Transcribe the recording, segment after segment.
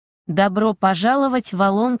Добро пожаловать в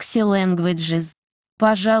Alonxy Languages.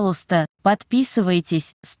 Пожалуйста,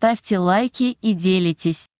 подписывайтесь, ставьте лайки и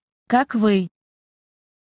делитесь. Как вы?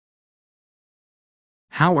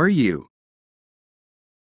 How are you?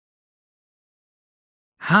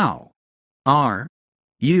 How are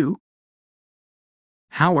you?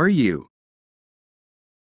 How are you?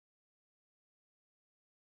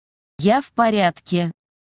 Я в порядке.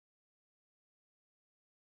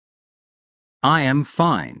 I am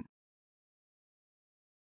fine.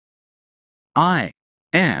 I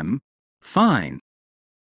am fine.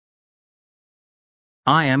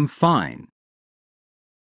 I am fine.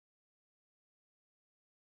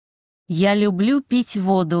 Я люблю пить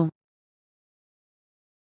воду.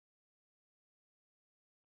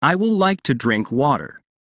 I will like to drink water.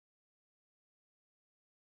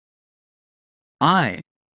 I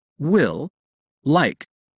will like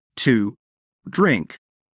to drink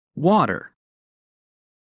water.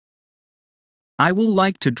 I will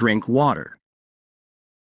like to drink water.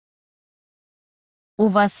 У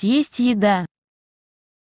вас есть еда?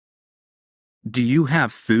 Do you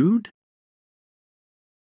have food?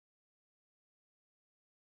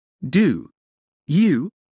 Do you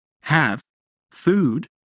have food?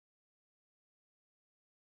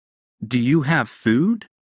 Do you have food?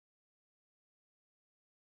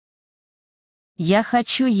 Я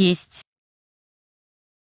хочу есть.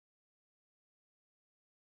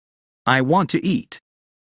 I want to eat.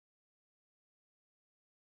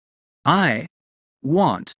 I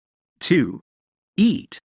want to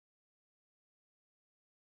eat.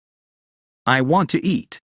 I want to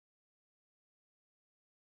eat.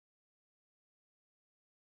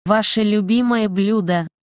 Ваше любимое блюдо.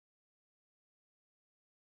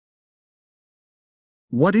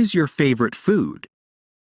 What is your favorite food?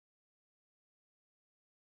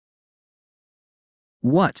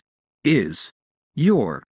 What is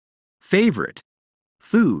your favorite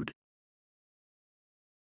food?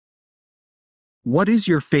 What is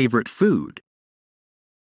your favorite food?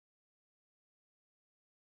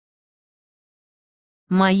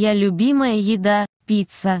 Моя любимая еда –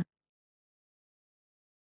 пицца.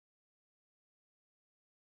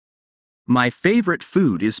 My favorite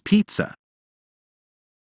food is pizza.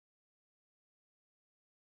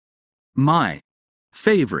 My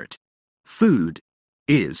favorite food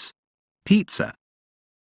is pizza.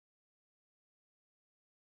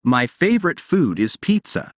 My favorite food is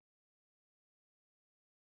pizza.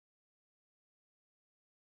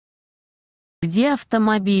 Где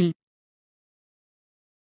автомобиль?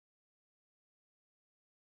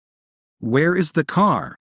 Where is the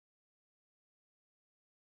car?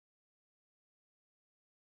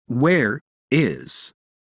 Where is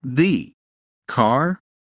the car?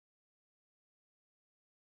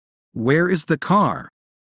 Where is the car?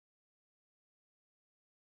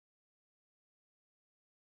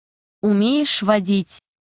 Умеешь водить?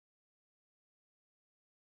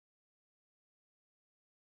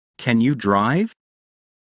 Can you drive?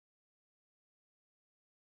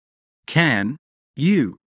 Can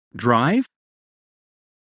you drive?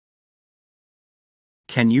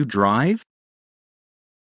 Can you drive?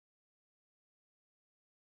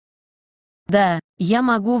 Да, я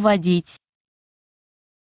могу водить.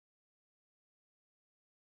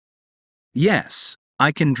 Yes,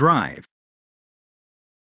 I can drive.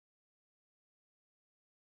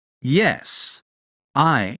 Yes,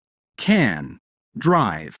 I can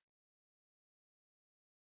drive.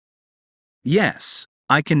 Yes,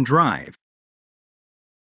 I can drive.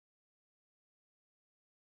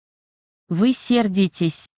 Вы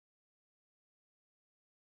сердитесь.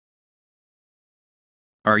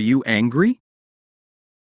 Are you angry?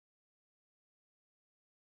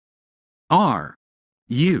 Are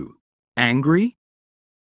you angry?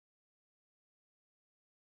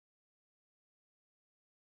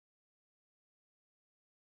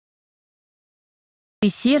 Ты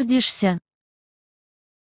сердишься?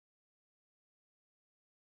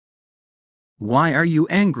 Why are you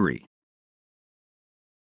angry?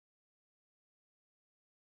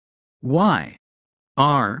 Why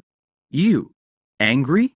are you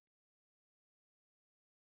angry?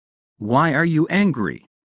 Why are you angry?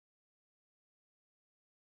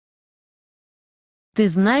 Ты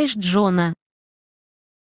знаешь Джона?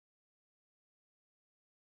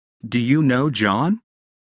 Do you know John?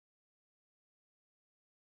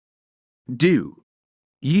 Do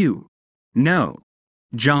you know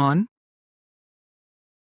John?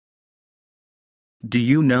 Do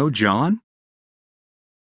you know John?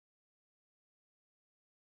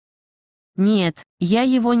 Нет, я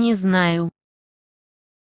его не знаю.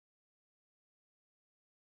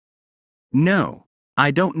 No,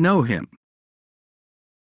 I don't know him.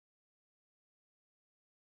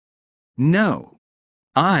 No.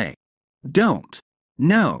 I don't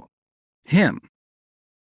know him.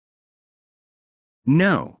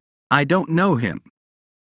 No, I don't know him.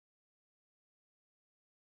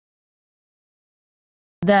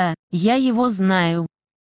 Да, я его знаю.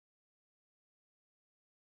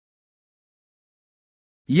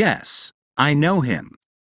 Yes, I know him.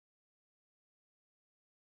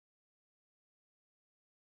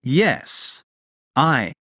 Yes,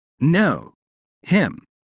 I know him.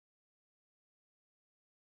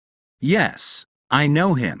 Yes, I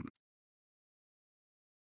know him.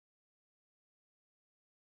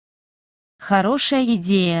 Хорошая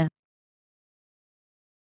идея.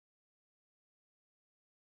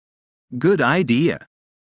 Good idea.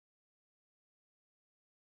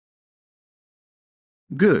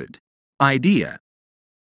 Good idea.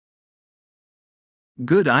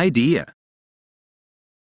 Good idea.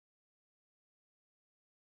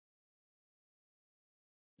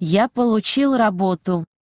 Я получил работу.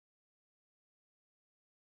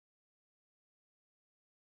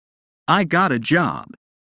 I got a job.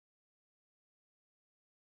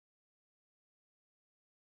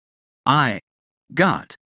 I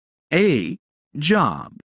got a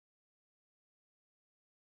job.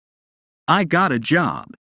 I got a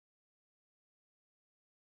job.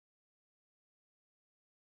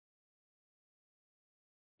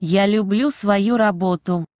 Я люблю свою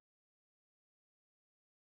работу.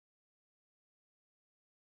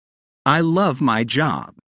 I love my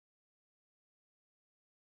job.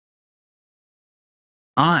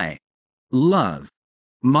 I love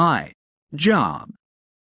my job.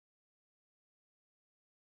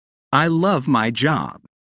 I love my job.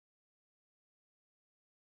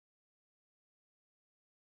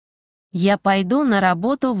 Я пойду на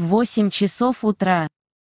работу в 8 часов утра.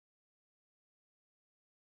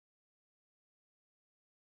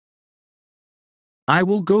 I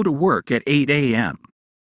will go to work at 8 a.m.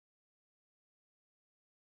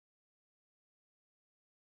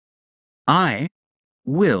 I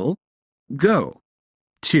will go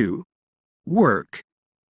to work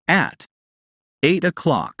at 8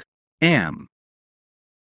 o'clock am.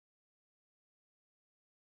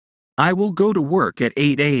 I will go to work at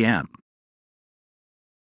 8 a.m.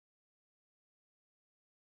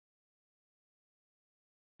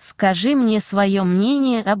 Скажи мне свое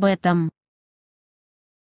мнение об этом.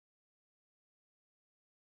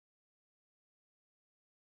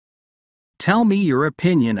 Tell me your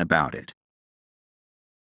opinion about it.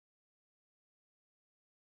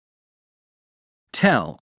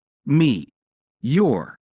 Tell me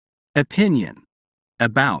your opinion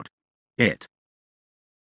about it.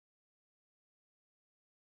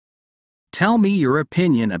 Tell me your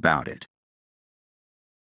opinion about it.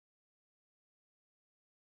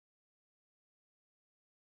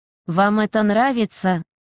 Вам это нравится?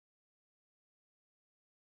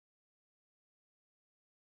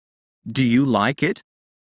 Do you like it?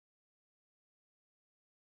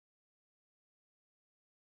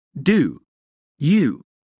 Do you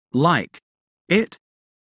like it?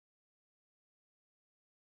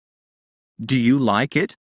 Do you like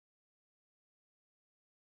it?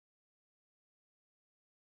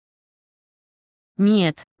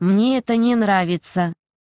 Нет, мне это не нравится.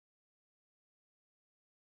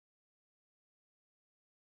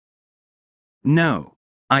 No,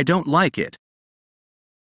 I don't like it.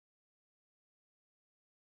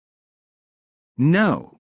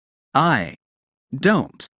 No, I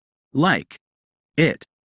don't like it.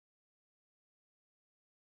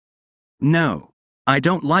 No, I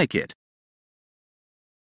don't like it.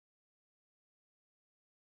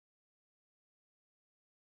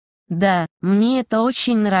 Да, мне это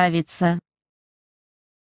очень нравится.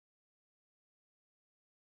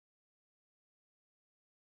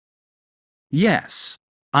 Yes,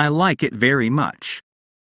 I like it very much.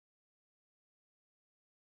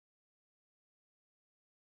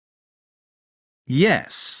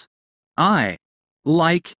 Yes, I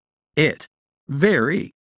like it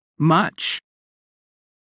very much.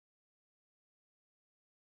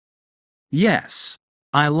 Yes,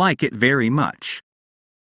 I like it very much.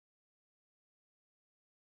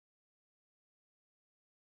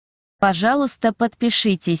 Пожалуйста,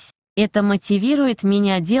 подпишитесь. Это мотивирует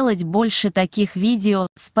меня делать больше таких видео,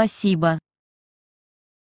 спасибо.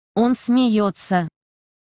 Он смеется.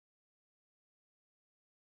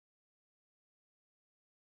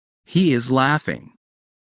 He is laughing.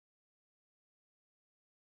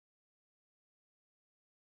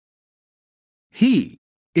 He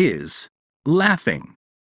is laughing.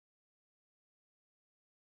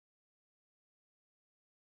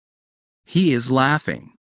 He is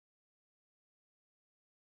laughing.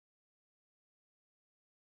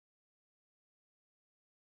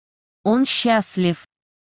 Он счастлив.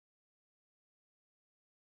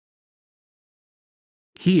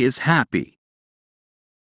 He is happy.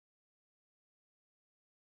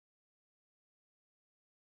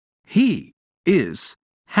 He is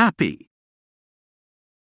happy.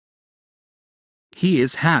 He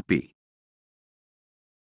is happy.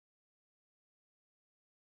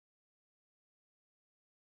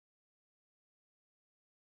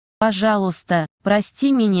 Пожалуйста,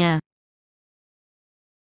 прости меня.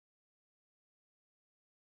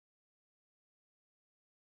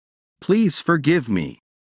 Please forgive me.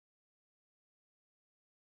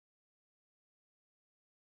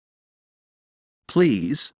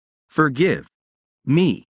 Please forgive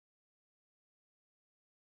me.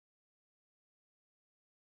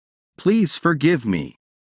 Please forgive me.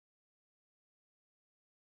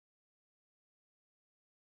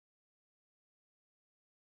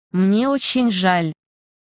 Мне очень жаль.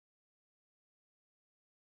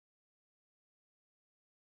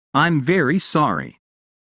 I'm very sorry.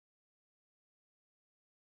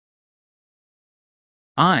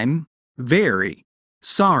 I'm very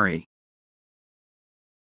sorry.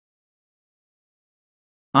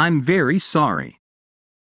 I'm very sorry.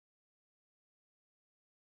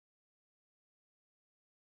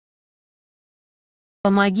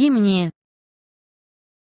 Помоги мне.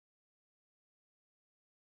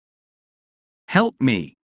 Help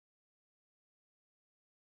me.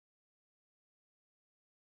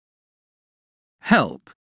 Help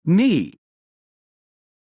me.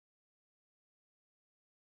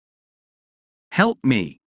 Help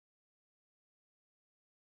me.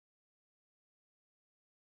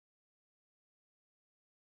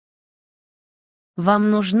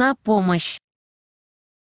 Вам нужна помощь.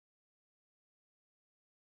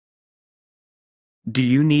 Do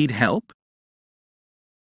you need help?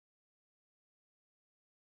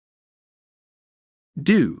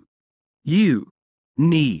 Do you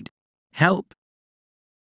need help?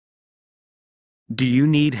 Do you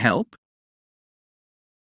need help?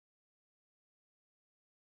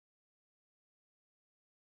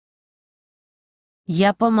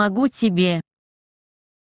 Я помогу тебе.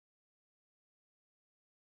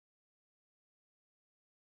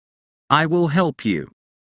 I will help you.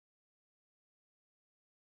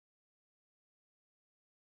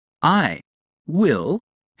 I will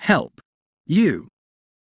help you.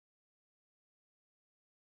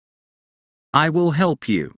 I will help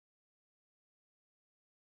you.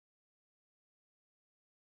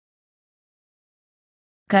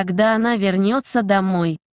 Когда она вернется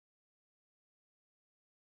домой.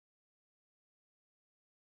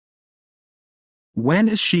 When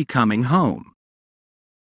is she coming home?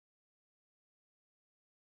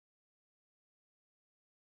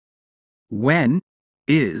 When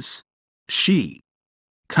is she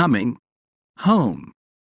coming home?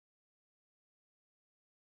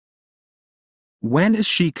 When is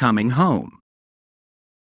she coming home?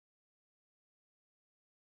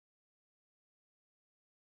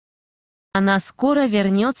 Она скоро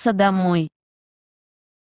вернется домой.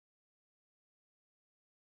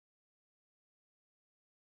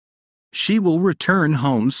 She will return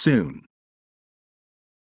home soon.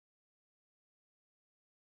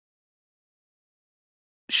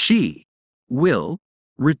 She will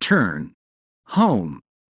return home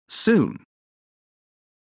soon.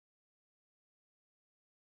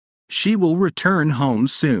 She will return home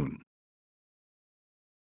soon.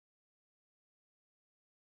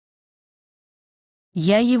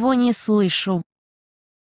 Я его не слышу.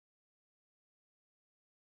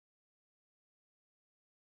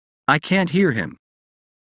 I can't hear him.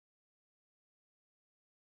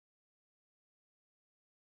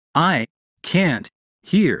 I can't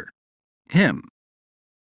hear him.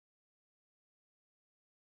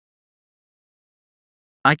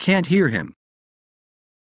 I can't hear him.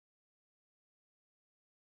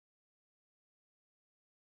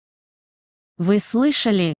 Вы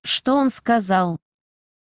слышали, что он сказал?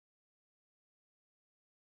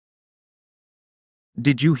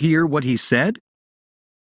 Did you hear what he said?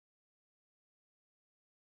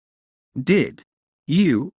 Did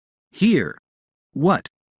you hear what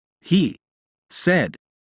he said?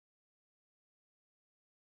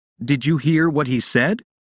 Did you hear what he said?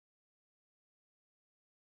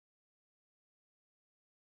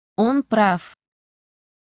 Он прав.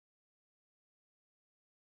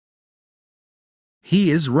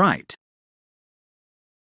 He is right.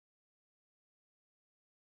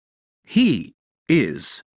 He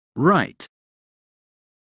is right.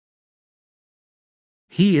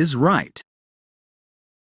 He is right.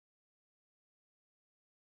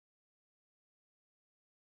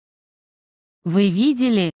 Вы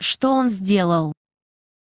видели, что он сделал?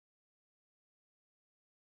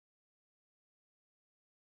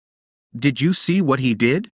 Did you see what he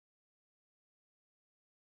did?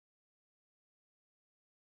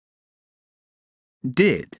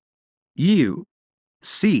 Did you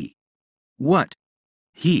see what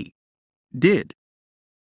he did?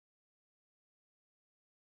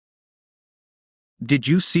 Did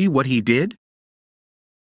you see what he did?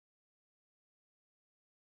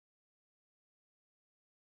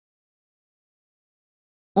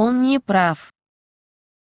 Он не прав.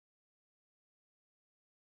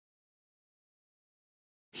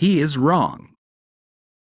 He is wrong.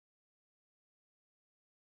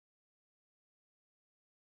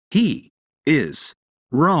 He is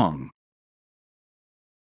wrong.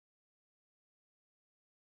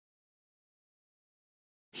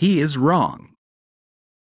 He is wrong.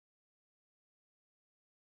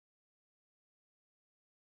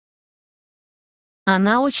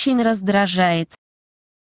 Она очень раздражает.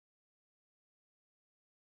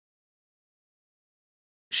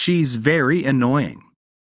 She's very annoying.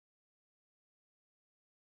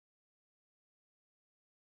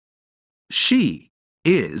 She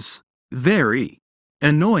is very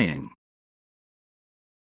annoying.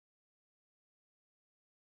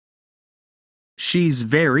 She's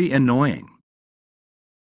very annoying.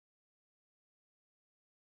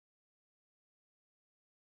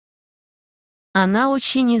 Она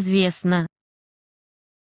очень известна.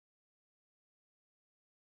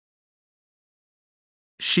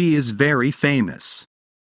 She is very famous.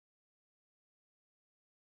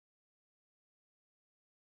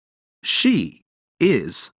 She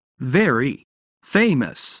is very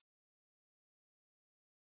famous.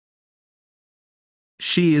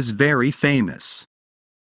 She is very famous.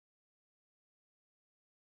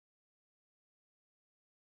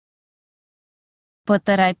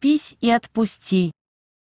 Поторопись и отпусти.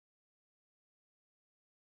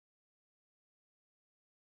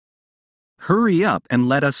 Hurry up and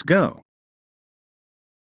let us go.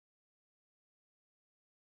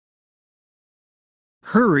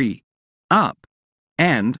 Hurry up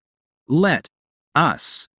and let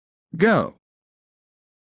us go.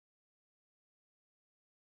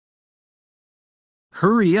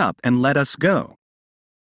 Hurry up and let us go.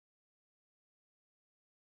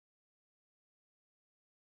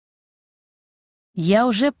 Я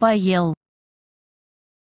уже поел.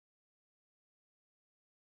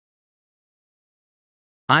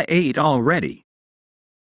 I ate already.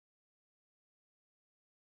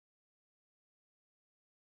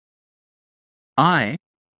 I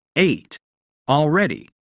ate already.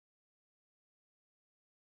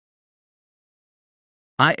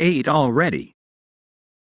 I ate already.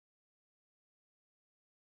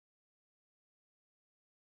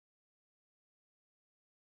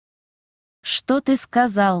 Что ты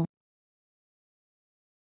сказал?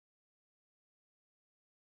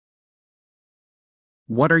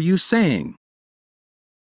 What are you saying?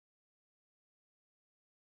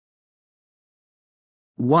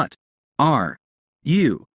 What are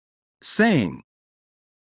you saying?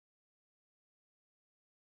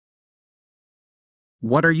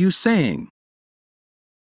 What are you saying?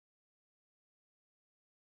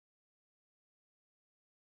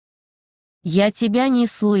 Я тебя не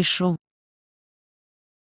слышу.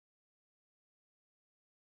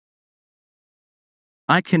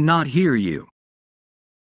 I cannot hear you.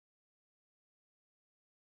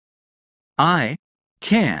 I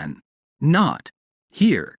can not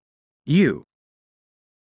hear you.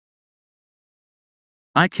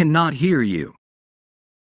 I cannot hear you.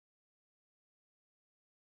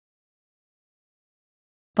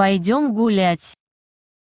 Пойдем гулять.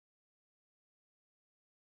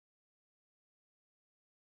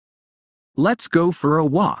 Let's go for a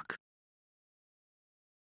walk.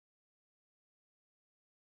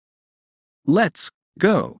 Let's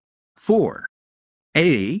go for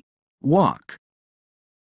a walk.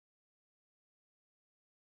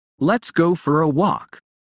 Let's go for a walk.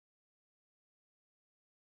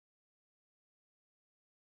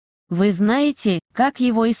 Вы знаете, как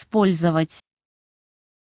его использовать?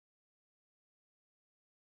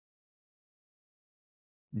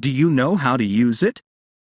 Do you know how to use it?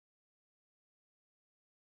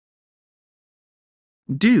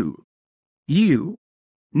 Do you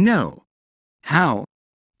know how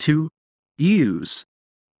to use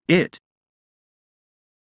it?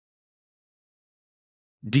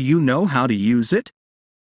 Do you know how to use it?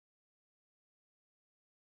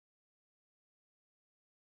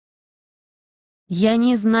 Я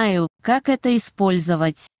не знаю, как это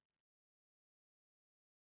использовать.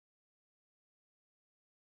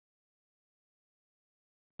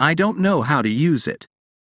 I don't know how to use it.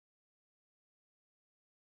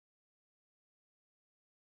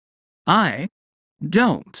 I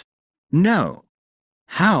don't know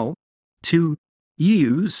how to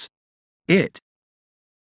use it.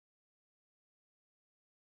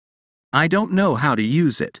 I don't know how to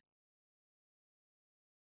use it.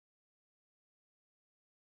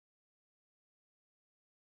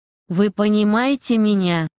 Вы понимаете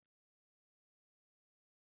меня?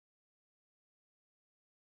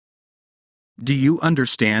 Do you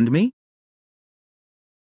understand me?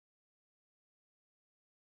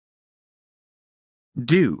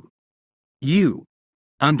 Do you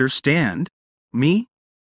understand me?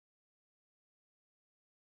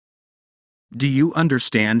 Do you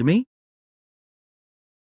understand me?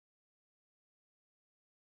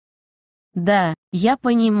 Да, я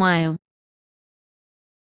понимаю.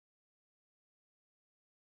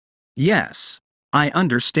 Yes, I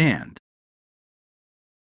understand.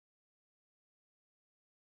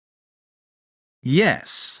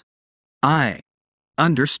 Yes, I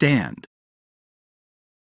understand.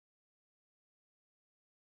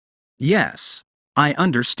 Yes, I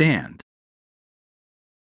understand.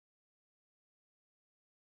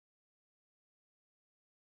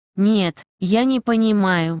 Нет, я не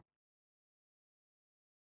понимаю.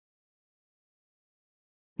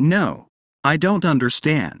 No, I don't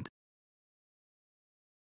understand.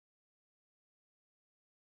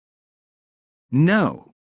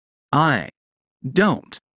 No, I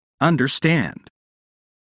don't understand.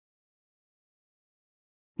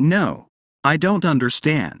 No, I don't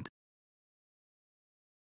understand.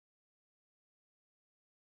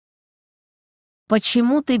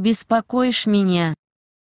 Почему ты беспокоишь меня?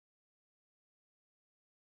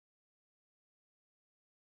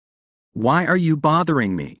 Why are you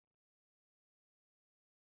bothering me?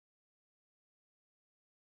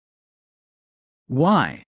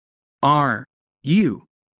 Why are you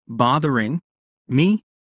bothering me?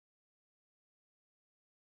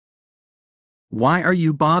 Why are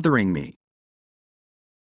you bothering me?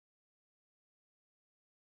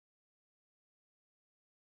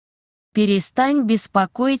 Перестань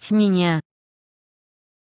беспокоить меня.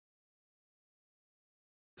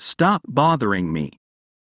 Stop bothering me.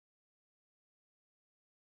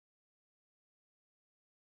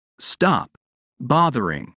 Stop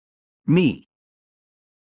bothering me.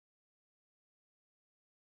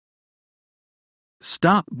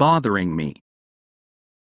 Stop bothering me.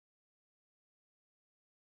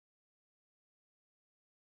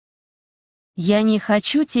 Я не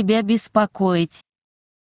хочу тебя беспокоить.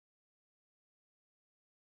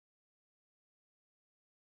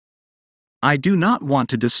 I do not want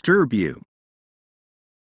to disturb you.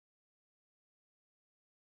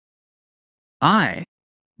 I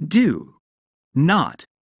do not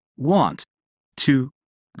want to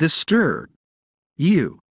disturb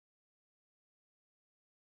you.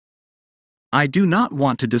 I do not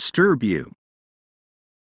want to disturb you.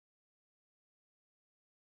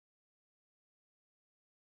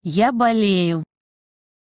 Я болею.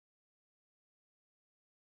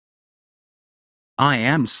 I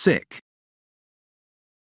am sick.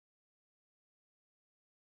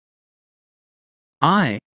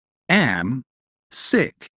 I am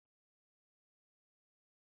sick.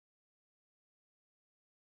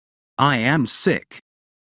 I am sick.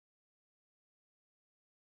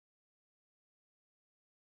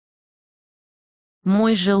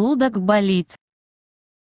 Мой желудок болит.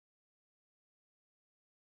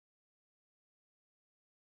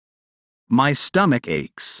 My stomach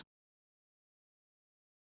aches.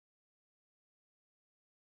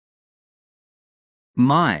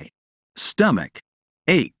 My stomach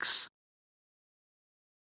aches.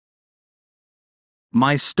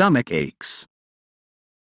 My stomach aches.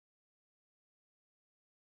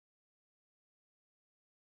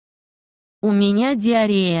 У меня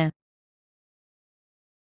диарея.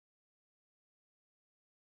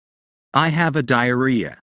 I have a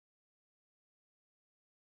diarrhea.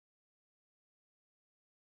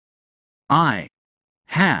 I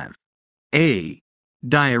have a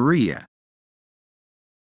diarrhea.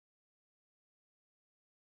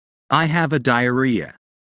 I have a diarrhea.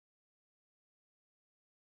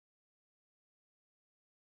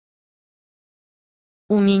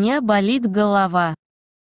 У меня болит голова.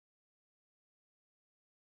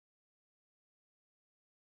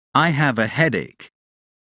 I have a headache.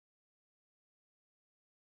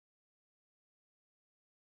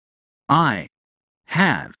 I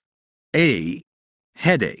have a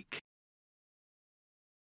headache.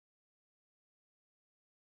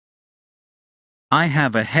 I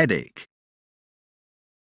have a headache.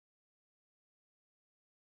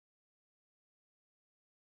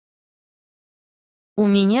 У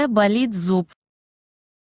меня болит зуб.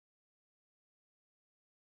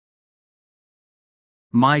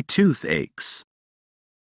 My tooth aches.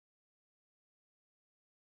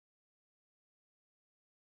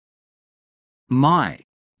 My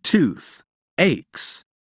tooth aches.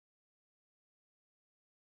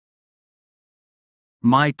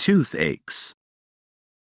 My tooth aches.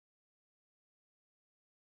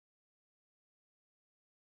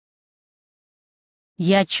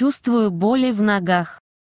 Я чувствую боли в ногах.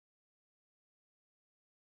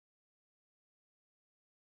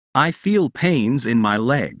 I feel pains in my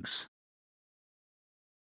legs.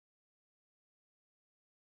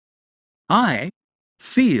 I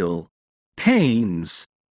feel pains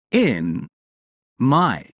in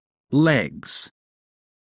my legs.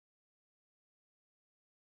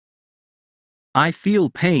 I feel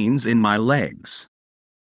pains in my legs.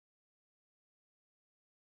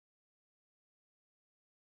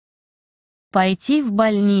 Пойти в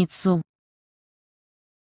больницу.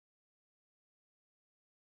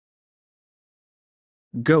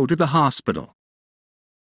 Go to the hospital.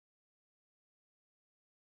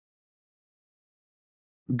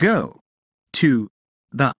 Go to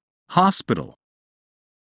the hospital.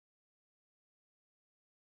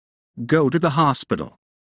 Go to the hospital.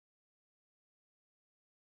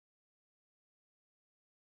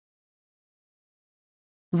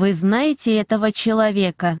 Вы знаете этого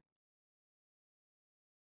человека?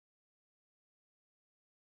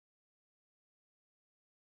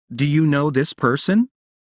 Do you know this person?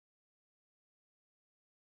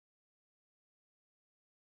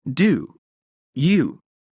 Do you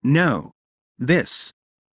know this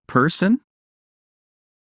person?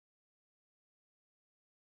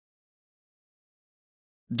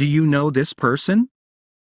 Do you know this person?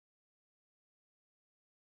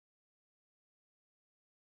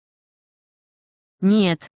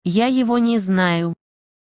 Нет, я его не знаю.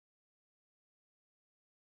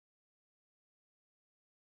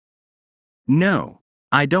 No,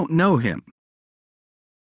 I don't know him.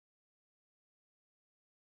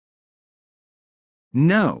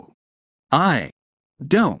 No, I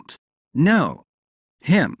don't know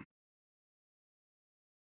him.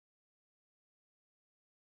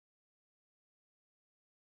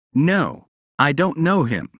 No, I don't know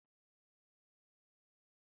him.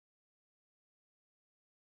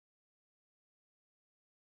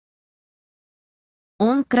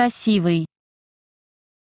 Он красивый.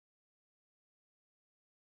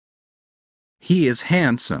 He is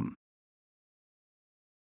handsome.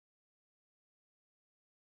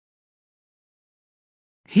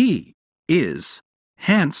 He is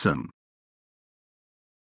handsome.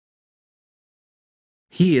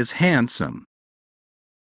 He is handsome.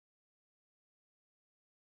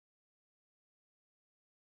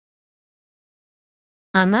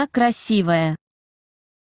 Она красивая.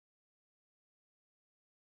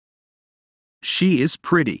 She is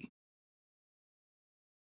pretty.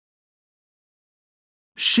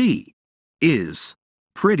 She is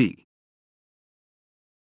pretty.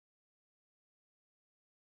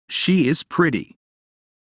 She is pretty.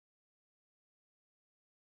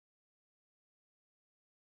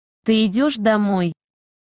 Ты идешь домой?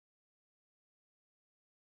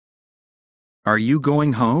 Are you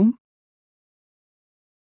going home?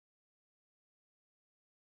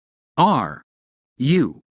 Are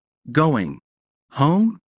you going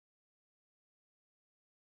home?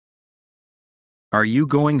 Are you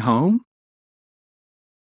going home?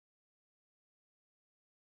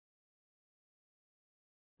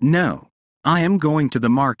 No, I am going to the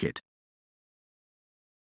market.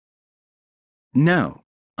 No,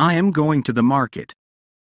 I am going to the market.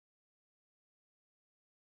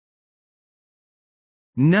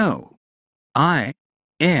 No, I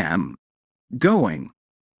am going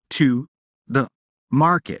to the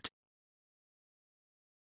market.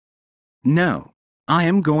 No, I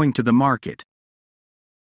am going to the market.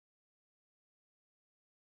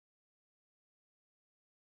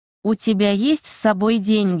 У тебя есть с собой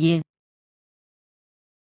деньги?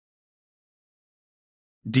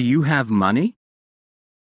 Do you have money?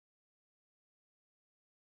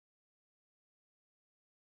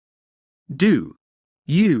 Do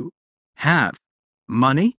you have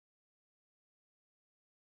money?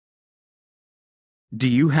 Do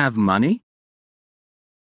you have money?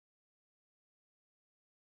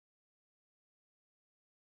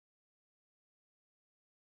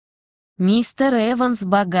 Мистер Эванс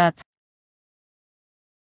богат.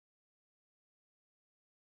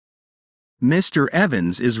 Mr.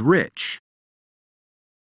 Evans is rich.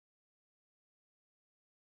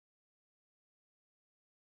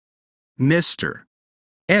 Mr.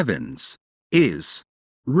 Evans is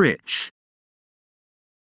rich.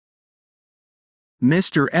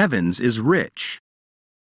 Mr. Evans is rich.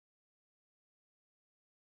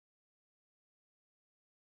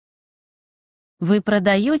 Вы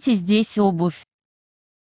продаете здесь обувь?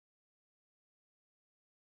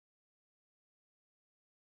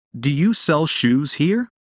 Do you sell shoes here?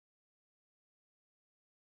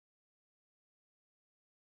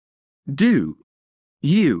 Do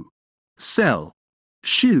you sell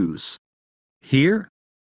shoes here?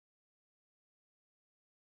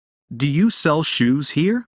 Do you sell shoes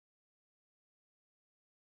here?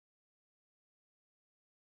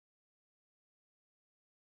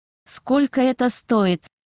 Сколько это стоит?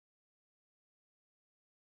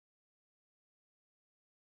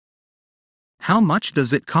 How much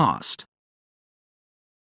does it cost?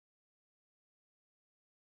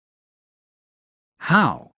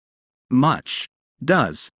 How much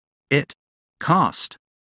does it cost?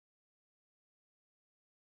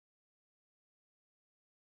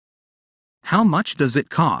 How much does it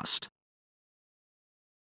cost?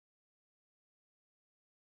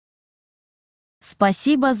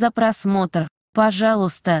 Спасибо за просмотр.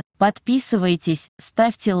 Пожалуйста, подписывайтесь,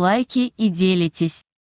 ставьте лайки и делитесь.